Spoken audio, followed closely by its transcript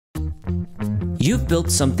You've built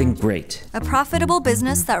something great. A profitable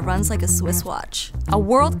business that runs like a Swiss watch. A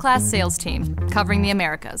world-class sales team covering the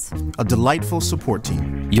Americas. A delightful support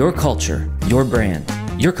team. Your culture, your brand,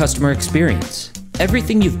 your customer experience.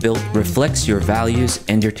 Everything you've built reflects your values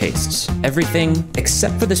and your tastes. Everything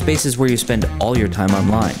except for the spaces where you spend all your time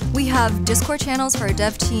online. We have Discord channels for our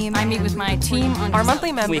dev team. I meet with my team on our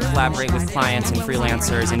monthly members. We collaborate with clients and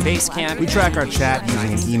freelancers in Basecamp. We track our chat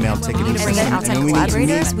using an email ticketing To bring in system. outside And when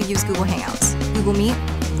collaborators, we use Google Hangouts. Google Meet,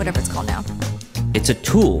 whatever it's called now. It's a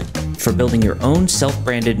tool for building your own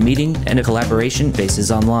self-branded meeting and collaboration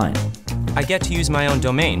spaces online. I get to use my own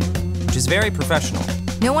domain, which is very professional.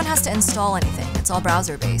 No one has to install anything. It's all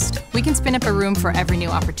browser-based. We can spin up a room for every new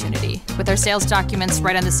opportunity, with our sales documents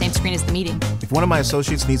right on the same screen as the meeting. If one of my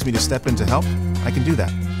associates needs me to step in to help, I can do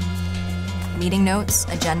that. Meeting notes,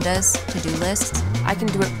 agendas, to-do lists. I can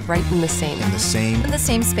do it right in the same. In the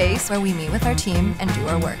same space where we meet with our team and do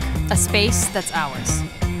our work. A space that's ours.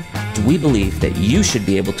 We believe that you should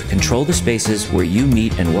be able to control the spaces where you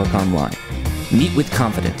meet and work online. Meet with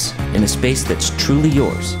confidence in a space that's truly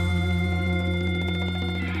yours.